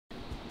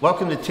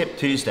Welcome to Tip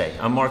Tuesday.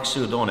 I'm Mark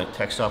Suadonik,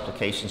 Text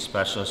Application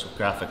Specialist with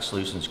Graphic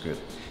Solutions Group.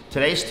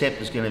 Today's tip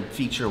is going to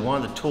feature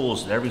one of the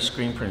tools that every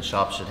screen print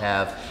shop should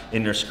have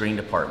in their screen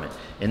department,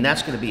 and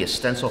that's going to be a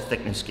stencil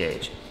thickness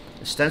gauge.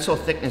 The stencil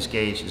thickness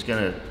gauge is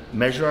going to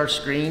measure our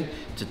screen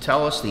to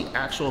tell us the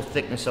actual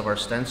thickness of our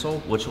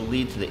stencil, which will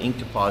lead to the ink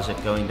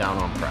deposit going down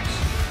on press.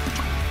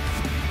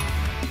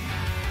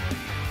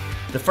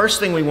 The first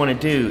thing we want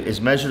to do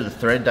is measure the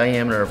thread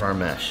diameter of our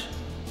mesh,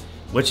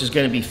 which is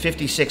going to be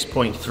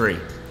 56.3.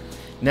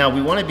 Now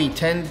we want to be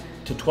 10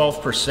 to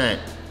 12%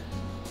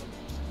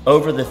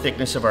 over the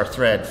thickness of our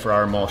thread for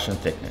our emulsion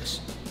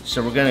thickness.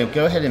 So we're going to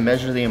go ahead and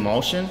measure the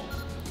emulsion,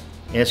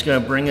 and it's going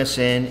to bring us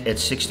in at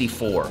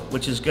 64,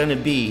 which is going to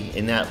be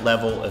in that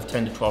level of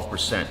 10 to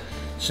 12%.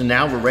 So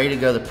now we're ready to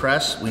go to the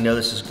press. We know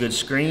this is a good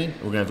screen.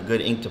 We're going to have a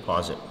good ink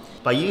deposit.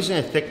 By using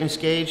a thickness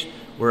gauge,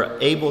 we're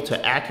able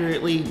to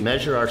accurately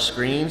measure our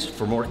screens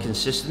for more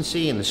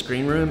consistency in the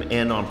screen room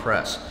and on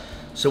press.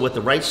 So with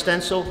the right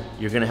stencil,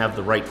 you're going to have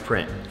the right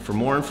print. For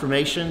more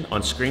information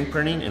on screen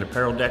printing and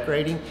apparel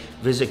decorating,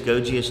 visit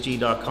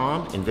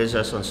gogsg.com and visit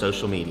us on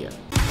social media.